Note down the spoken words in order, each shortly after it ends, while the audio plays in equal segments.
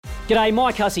G'day,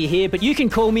 Mike Hussey here, but you can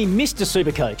call me Mr.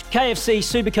 Supercoach. KFC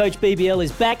Supercoach BBL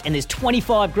is back and there's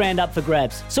 25 grand up for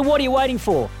grabs. So what are you waiting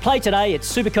for? Play today at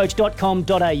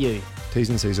supercoach.com.au. T's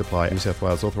and C's apply. New South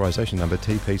Wales authorisation number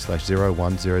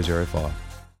TP/01005.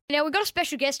 Now, we've got a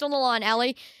special guest on the line,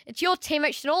 Ali. It's your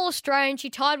teammate. She's an All-Australian. She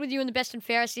tied with you in the best and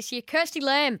fairest this year, Kirsty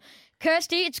Lamb.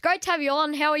 Kirsty, it's great to have you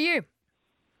on. How are you?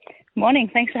 Morning.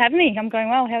 Thanks for having me. I'm going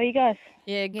well. How are you guys?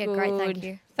 Yeah, good. Yeah, great, thank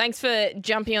you. Thanks for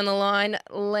jumping on the line,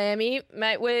 Lammy.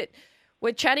 Mate, we're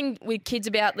chatting with kids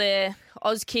about their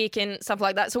Oz kick and stuff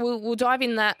like that, so we'll dive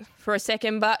in that for a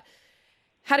second. But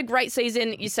had a great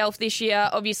season yourself this year,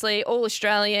 obviously,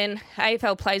 All-Australian,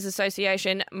 AFL Players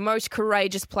Association, most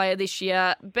courageous player this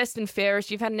year, best and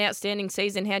fairest. You've had an outstanding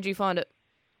season. How do you find it?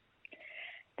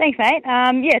 Thanks, mate.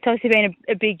 Yeah, it's obviously been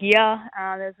a big year.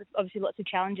 There's obviously lots of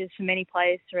challenges for many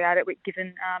players throughout it,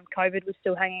 given COVID was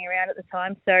still hanging around at the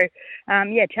time. So,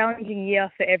 yeah, challenging year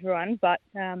for everyone, but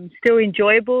still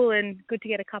enjoyable and good to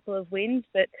get a couple of wins.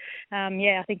 But,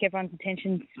 yeah, I think everyone's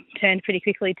attention turned pretty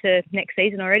quickly to next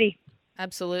season already.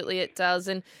 Absolutely, it does.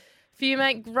 And for you,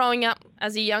 mate, growing up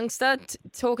as a youngster,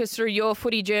 talk us through your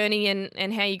footy journey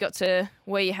and how you got to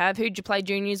where you have. Who'd you play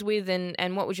juniors with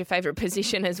and what was your favourite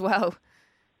position as well?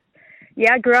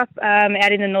 Yeah, I grew up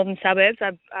out in the northern suburbs.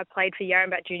 I played for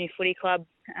Yarrambat Junior Footy Club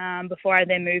before I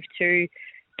then moved to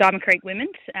Diamond Creek Women's.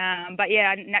 But yeah,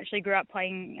 I naturally grew up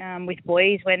playing with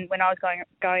boys. When I was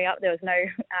growing up, there was no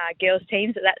girls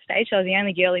teams at that stage. So I was the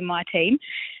only girl in my team.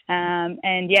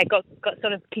 And yeah, got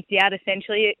sort of kicked out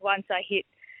essentially once I hit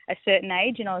a certain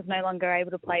age and I was no longer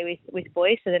able to play with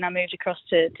boys. So then I moved across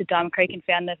to Diamond Creek and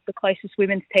found the closest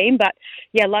women's team. But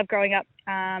yeah, loved growing up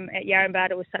at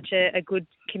Yarrambat. It was such a good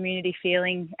community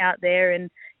feeling out there, and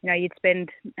you know, you'd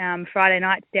spend Friday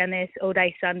nights down there all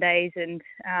day Sundays, and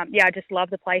yeah, I just love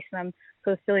the place, and I'm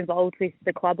sort of still involved with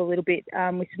the club a little bit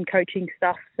with some coaching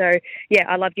stuff. So yeah,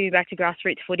 I love giving back to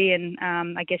grassroots footy, and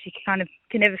I guess you kind of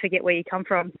can never forget where you come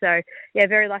from. So yeah,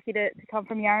 very lucky to come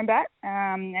from Yarrambat,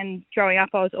 and growing up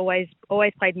I was always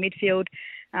played midfield.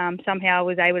 Somehow I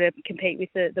was able to compete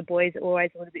with the boys that were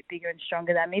always a little bit bigger and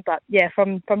stronger than me. But yeah,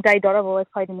 from day dot I've always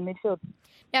played in the midfield.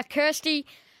 Now, Kirsty,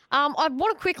 I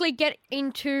want to quickly get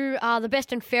into the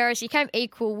best and fairest. You came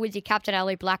equal with your captain,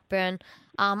 Ali Blackburn,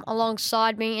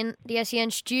 alongside me in the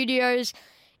SEN studios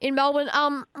in Melbourne.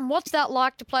 What's that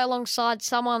like to play alongside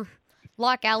someone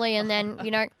like Ali and then,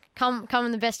 you know, come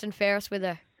in the best and fairest with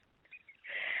her?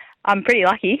 I'm pretty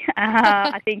lucky.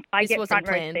 I think I get front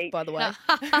row planned, seats. by the way.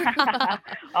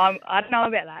 I don't know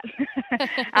about that.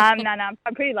 No,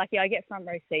 I'm pretty lucky. I get front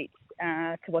row seats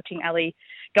to watching Ali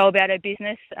go about her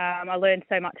business. I learned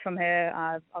so much from her.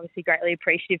 I'm obviously greatly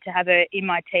appreciative to have her in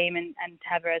my team and to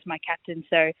have her as my captain.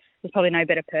 So there's probably no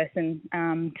better person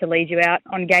to lead you out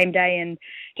on game day, and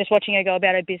just watching her go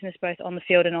about her business both on the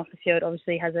field and off the field.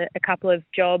 Obviously has a couple of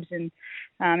jobs and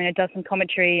you know, does some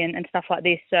commentary and stuff like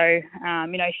this. So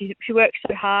you know, she works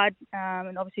so hard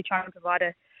and obviously trying to provide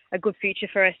a good future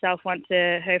for herself once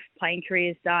her playing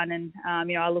career is done. And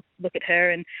you know, I look at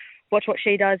her and watch what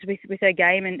she does with her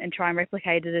game and try and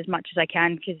replicate it as much as I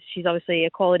can, because she's obviously a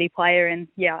quality player. And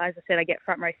yeah, as I said, I get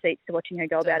front row seats to watching her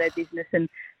go about her business and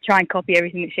try and copy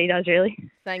everything that she does, really.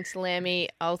 Thanks, Lammy.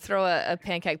 I'll throw a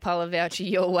pancake parlour voucher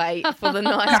your way for the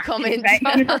nice comments.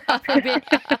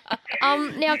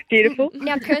 Now, beautiful.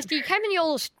 Now, Kirsty, you came in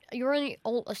you're in the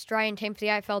All-Australian team for the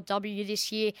AFLW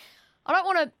this year. I don't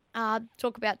want to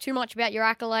talk about too much about your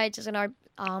accolades, as I know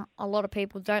a lot of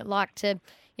people don't like to,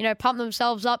 you know, pump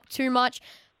themselves up too much.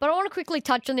 But I want to quickly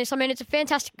touch on this. I mean, it's a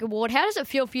fantastic award. How does it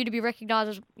feel for you to be recognised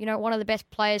as, you know, one of the best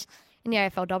players in the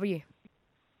AFLW?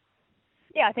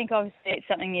 Yeah, I think obviously it's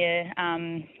something you're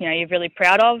really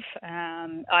proud of.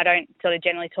 I don't sort of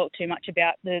generally talk too much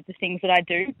about the things that I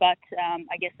do, but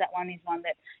I guess that one is one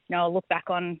that, you know, I'll look back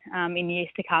on in years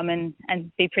to come and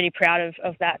be pretty proud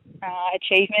of that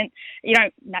achievement. You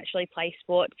don't naturally play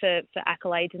sport for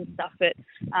accolades and stuff, but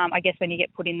I guess when you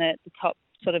get put in the top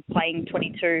sort of playing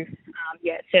 22,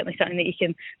 yeah, it's certainly something that you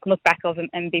can look back of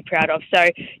and be proud of. So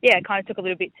yeah, it kind of took a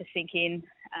little bit to sink in.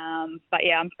 But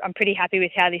yeah, I'm pretty happy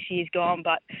with how this year's gone,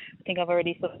 but I think I've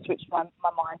already sort of switched my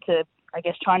mind to, I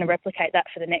guess, trying to replicate that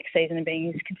for the next season and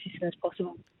being as consistent as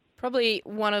possible. Probably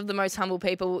one of the most humble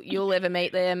people you'll ever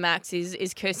meet there, Max,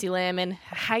 is Kirsty Lamb, and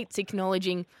hates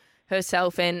acknowledging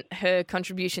herself and her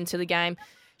contribution to the game.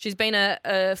 She's been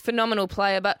a phenomenal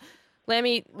player, but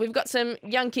Lammy, we've got some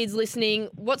young kids listening.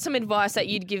 What's some advice that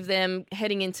you'd give them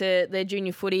heading into their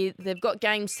junior footy? They've got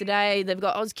games today. They've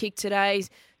got Oz Kick today.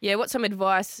 Yeah, what's some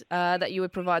advice that you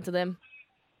would provide to them?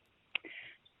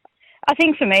 I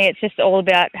think for me, it's just all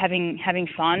about having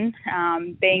fun,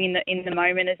 being in the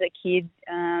moment as a kid.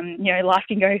 Life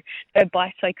can go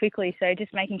by so quickly. So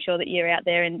just making sure that you're out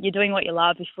there and you're doing what you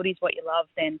love. If footy's what you love,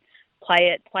 then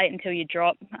play it until you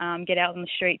drop. Get out on the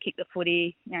street, kick the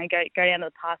footy. Go down to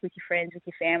the park with your friends, with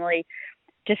your family.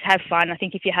 Just have fun. I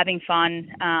think if you're having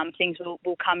fun, things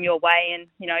will come your way. And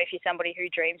if you're somebody who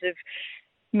dreams of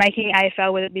making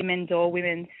AFL, whether it be men's or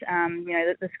women's,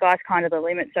 the sky's kind of the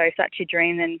limit. So if that's your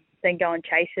dream, then go and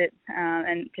chase it,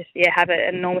 and just have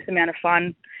an enormous amount of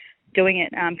fun doing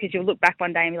it. Because you'll look back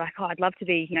one day and be like, oh, I'd love to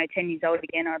be 10 years old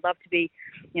again. Or I'd love to be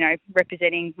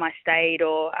representing my state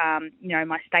or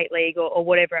my state league or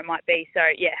whatever it might be. So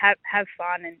have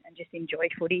fun and just enjoy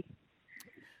footy.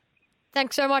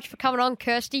 Thanks so much for coming on,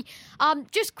 Kirsty.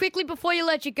 Just quickly before you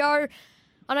let you go,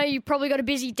 I know you've probably got a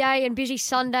busy day and busy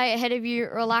Sunday ahead of you,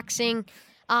 relaxing,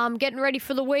 getting ready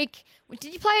for the week.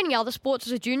 Did you play any other sports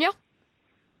as a junior?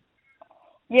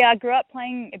 Yeah, I grew up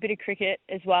playing a bit of cricket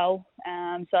as well.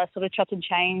 So I sort of chopped and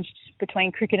changed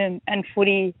between cricket and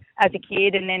footy as a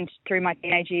kid. And then through my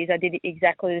teenage years, I did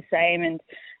exactly the same. And,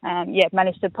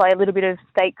 managed to play a little bit of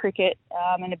state cricket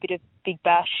and a bit of Big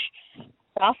Bash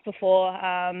stuff before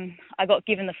I got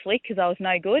given the flick because I was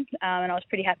no good, and I was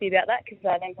pretty happy about that because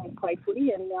I then went to play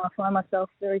footy, and now I find myself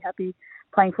very happy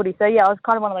playing footy. So I was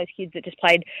kind of one of those kids that just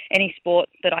played any sport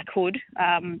that I could,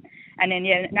 and then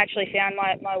naturally found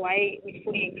my way with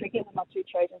footy and cricket as my two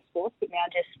chosen sports, but now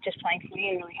just playing footy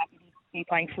and really happy to be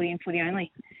playing footy and footy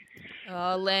only.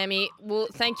 Oh, Lammy, well,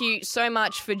 thank you so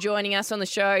much for joining us on the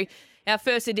show. Our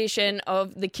first edition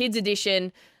of the Kids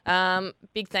Edition.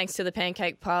 Big thanks to the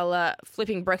Pancake Parlour,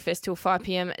 flipping breakfast till 5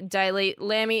 p.m. daily.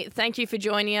 Lammy, thank you for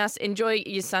joining us. Enjoy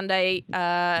your Sunday,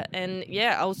 and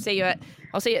I'll see you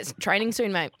at training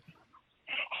soon, mate.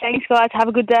 Thanks, guys. Have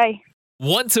a good day.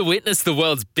 Want to witness the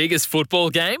world's biggest football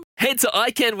game? Head to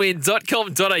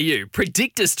iCanWin.com.au,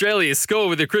 predict Australia's score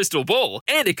with a crystal ball,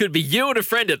 and it could be you and a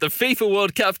friend at the FIFA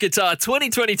World Cup Qatar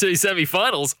 2022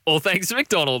 semi-finals, all thanks to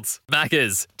McDonald's.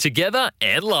 Maccas, together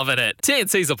and loving it.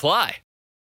 TNCs apply.